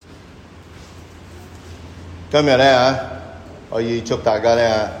今日咧我要祝大家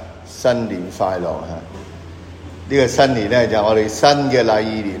咧新年快樂嚇！呢個新年咧就係我哋新嘅禮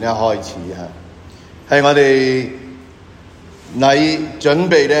儀年咧開始嚇，係我哋禮準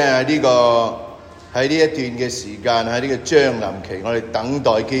備咧呢個喺呢一段嘅時間，喺呢個將臨期，我哋等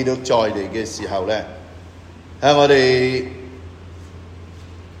待基督再嚟嘅時候咧，喺我哋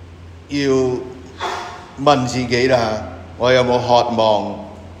要問自己啦，我有冇渴望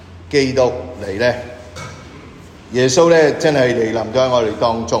基督嚟呢？耶穌咧真係嚟臨咗喺我哋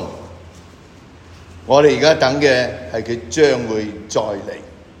當中，我哋而家等嘅係佢將會再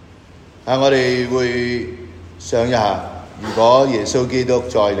嚟。我哋會想一下，如果耶穌基督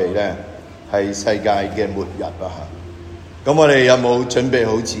再嚟咧，係世界嘅末日啊！咁我哋有冇準備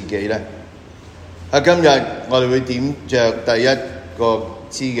好自己呢？今日我哋會點着第一個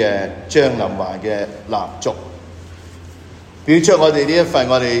支嘅將臨懷嘅蠟燭，表出我哋呢一份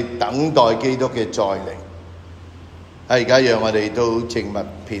我哋等待基督嘅再嚟。而家讓我哋都靜默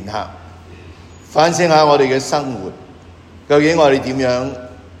片刻，反省下我哋嘅生活，究竟我哋點樣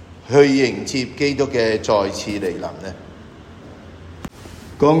去迎接基督嘅再次嚟臨呢？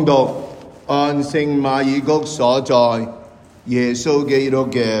恭讀按聖馬爾谷所載耶穌基督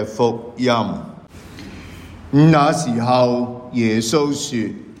嘅福音。那時候耶穌說：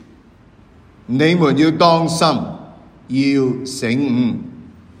你們要當心，要醒悟，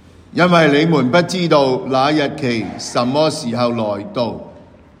因為你們不知道那日期什麼時候來到。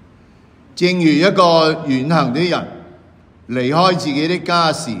正如一個遠行的人離開自己的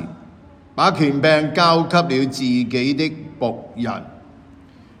家時，把權柄交給了自己的僕人，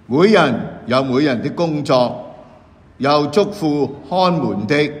每人有每人的工作，又囑咐看門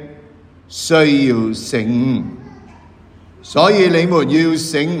的需要醒悟。所以你們要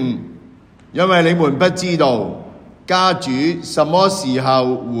醒悟，因為你們不知道家主什麼時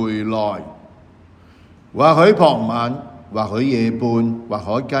候回來，或許傍晚，或許夜半，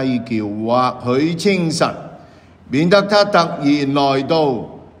或許雞叫，或許清晨，免得他突然來到，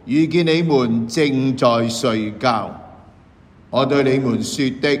遇見你們正在睡覺。我對你們說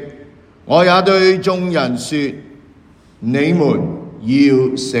的，我也對眾人說，你們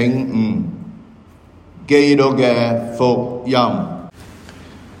要醒悟。基督嘅福音。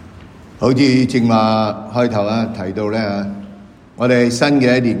好似正話開頭提到我哋新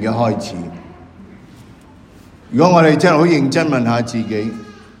嘅一年嘅開始。如果我哋真係好認真問下自己，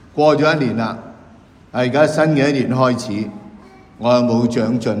過咗一年啦，而家新嘅一年開始，我有冇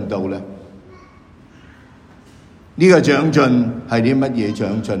長進到呢？呢個長進係啲乜嘢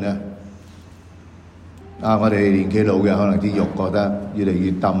長進呢？我哋年紀老嘅可能啲肉覺得越嚟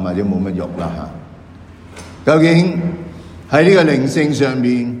越冧或者冇乜肉啦嚇。究竟喺呢個靈性上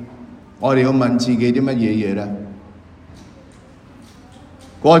面，我哋要問自己啲乜嘢嘢呢？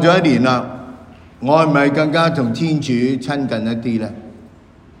過咗一年啦，我係咪更加同天主親近一啲呢？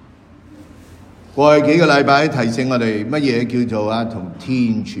過去幾個禮拜提醒我哋乜嘢叫做同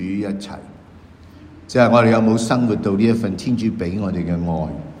天主一齊，即係我哋有冇生活到呢一份天主俾我哋嘅愛。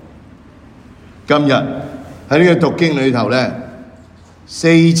今日喺呢個讀經裏頭呢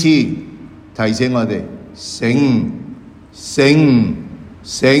，4次提醒我哋醒醒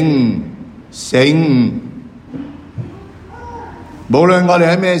醒醒，無論我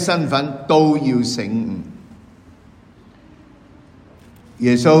哋喺咩身份都要醒悟。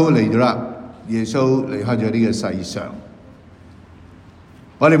耶穌嚟咗啦，耶穌離開咗呢個世上。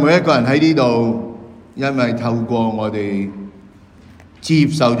我哋每一個人喺呢度，因為透過我哋接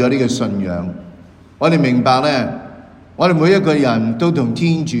受咗呢個信仰，我哋明白呢，我哋每一個人都同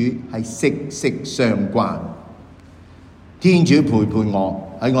天主係息息相關。天主陪伴我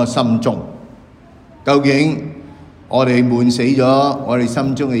喺我心中，究竟我哋悶死咗我哋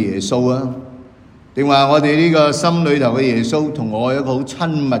心中嘅耶穌啊，定話我哋呢個心裏頭嘅耶穌同我有一個好親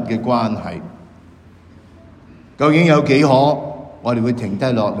密嘅關係？究竟有幾可我哋會停低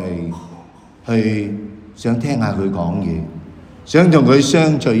落嚟，去想聽下佢講嘢，想同佢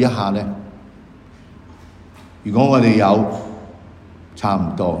相聚一下呢？如果我哋有，差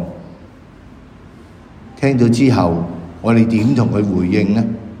唔多聽到之後，我哋點同佢回應呢？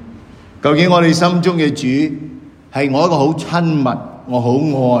究竟我哋心中嘅主係我一個好親密，我好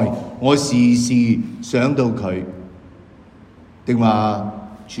愛，我時時想到佢，定話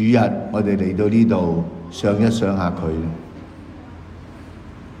主日我哋嚟到呢度想一想下佢呢？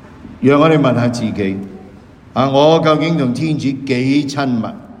讓我哋問下自己，我究竟同天主幾親密？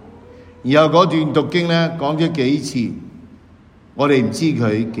然後嗰段讀經呢，講咗幾次，我哋唔知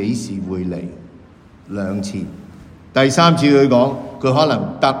佢幾時會嚟，2次。第3次佢講，佢可能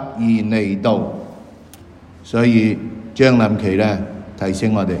突然嚟到，所以將臨期呢提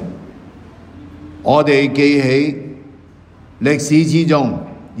醒我哋，我哋記起歷史之中，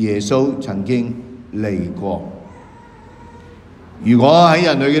耶穌曾經嚟過。如果喺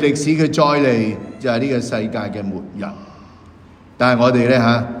人類嘅歷史佢再嚟，就係呢個世界嘅末日。但係我哋咧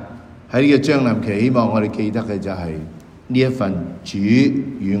喺呢個將臨期，希望我哋記得嘅就係呢一份主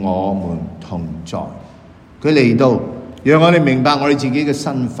與我們同在。佢嚟到，讓我哋明白我哋自己嘅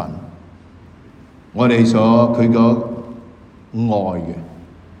身份，我哋佢個愛嘅，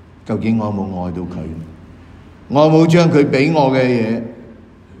究竟我有冇愛到佢？我有冇將佢俾我嘅嘢，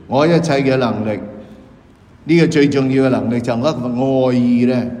我一切嘅能力，呢個最重要嘅能力就係一份愛意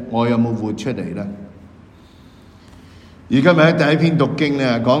咧，我有冇活出嚟咧？而今日喺第一篇讀經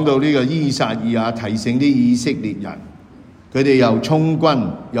咧，講到呢個依撒意亞提醒啲以色列人，佢哋由充軍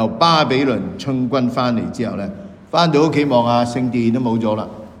由巴比倫充軍翻嚟之後咧，翻到屋企望下聖殿都冇咗啦。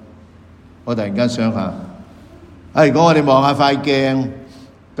我突然間想下，如果我哋望下塊鏡，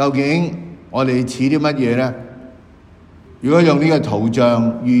究竟我哋似啲乜嘢咧？如果用呢個圖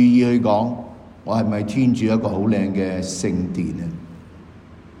像寓意去講，我係咪天主一個好靚嘅聖殿咧？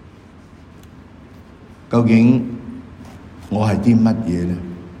究竟我係啲乜嘢咧？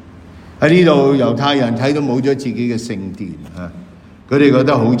喺呢度猶太人睇到冇咗自己嘅聖殿佢哋覺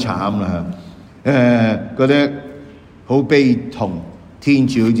得好慘啦覺得好悲痛，天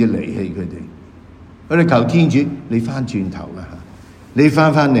主好似離棄佢哋。佢哋求天主，你翻轉頭啦你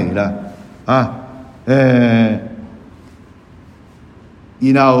翻嚟啦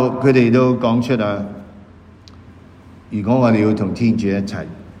然後佢哋都講出如果我哋要同天主一齊，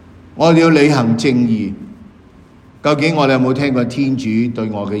我哋要履行正義，究竟我哋有冇聽過天主對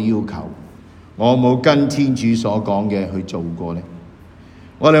我嘅要求？我有冇跟天主所講嘅去做過呢？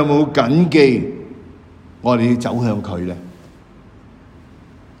我哋有冇謹記我哋要走向佢呢？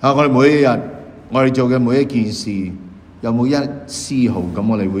我哋每一日我哋做嘅每一件事，有冇一絲毫咁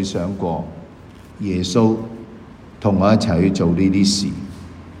我哋會想過耶穌同我一齊去做呢啲事？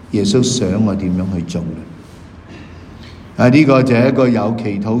耶穌想我點樣去做呢？呢個就係一個有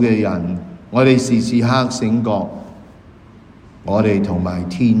祈禱嘅人，我哋時時刻醒覺，我哋同埋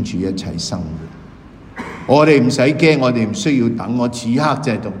天主一齊生活。我哋唔使驚，我哋唔需要等，我此刻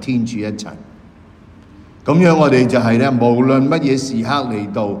就係同天主一齊。咁樣我哋就係咧，無論乜嘢時刻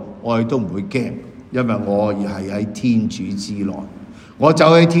嚟到，我哋都唔會驚，因為我係喺天主之內，我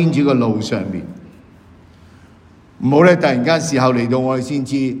走喺天主嘅路上面。唔好咧，突然間時候嚟到，我哋先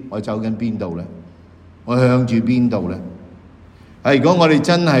知我走緊邊度咧，我向住邊度咧？如果我哋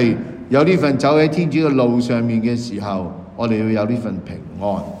真係有呢份走喺天主嘅路上面嘅時候，我哋要有呢份平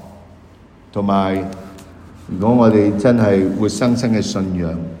安，同埋如果我哋真係活生生嘅信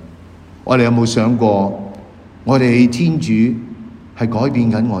仰，我哋有冇想過，我哋天主係改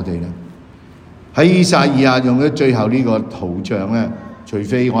變緊我哋咧？喺依撒意亞用咗最後呢個圖像咧，除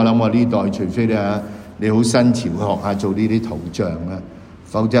非我諗我呢代，除非咧你好新潮學下做呢啲圖像啦，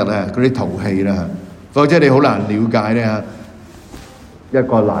否則咧嗰啲圖戲啦，否則你好難了解咧一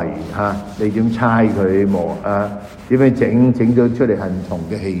個泥你點猜佢磨點樣整咗出嚟係唔同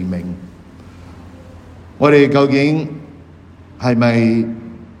嘅器皿？我哋究竟係咪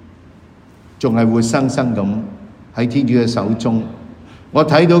仲係活生生咁喺天主嘅手中？我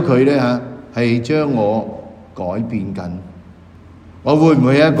睇到佢咧係將我改變緊，我會唔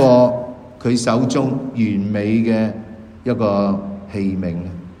會係一個佢手中完美嘅一個器皿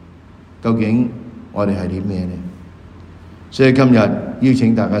咧？究竟我哋係啲咩咧？所以今日邀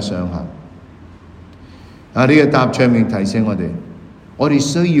請大家想下，呢個答唱名提醒我哋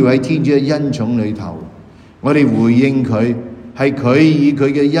需要喺天主嘅恩寵裏頭，我哋回應佢，係佢以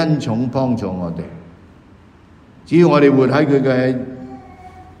佢嘅恩寵幫助我哋。只要我哋活喺佢嘅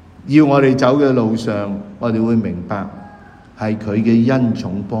要我哋走嘅路上，我哋會明白係佢嘅恩寵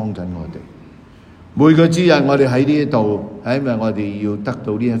幫緊我哋。每個主日我哋喺呢一度，係因為我哋要得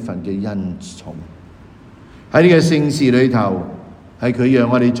到呢一份嘅恩寵。喺呢個聖事裏頭，係佢讓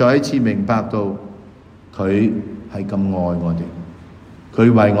我哋再一次明白到佢係咁愛我哋，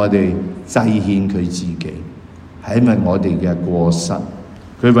佢為我哋祭獻佢自己，係因為我哋嘅過失，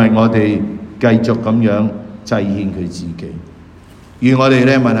佢為我哋繼續咁樣祭獻佢自己。願我哋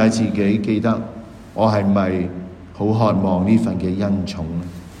咧問下自己，記得我係咪好渴望呢份嘅恩寵咧？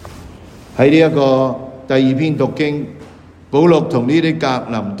喺呢一個第二篇讀經，保祿同呢啲格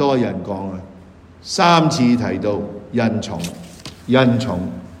林多人講3次提到恩寵、恩寵、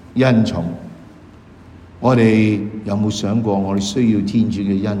恩寵。我哋有冇想過我哋需要天主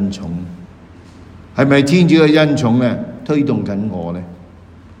嘅恩寵？係咪天主嘅恩寵咧推動緊我咧？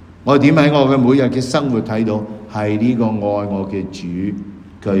我點喺我嘅每日嘅生活睇到係呢個愛我嘅主，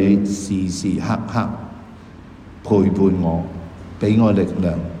佢時時刻刻陪伴我，俾我力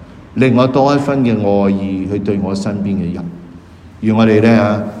量，令我多一分嘅愛意去對我身邊嘅人。願我哋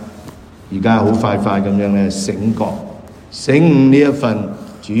呢，而家好快咁樣呢醒覺、醒悟呢一份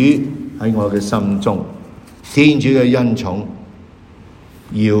主喺我嘅心中，天主嘅恩寵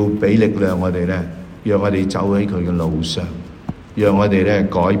要俾力量我哋呢，讓我哋走喺佢嘅路上，讓我哋呢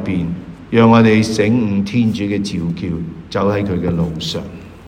改變，讓我哋醒悟天主嘅召叫，走喺佢嘅路上。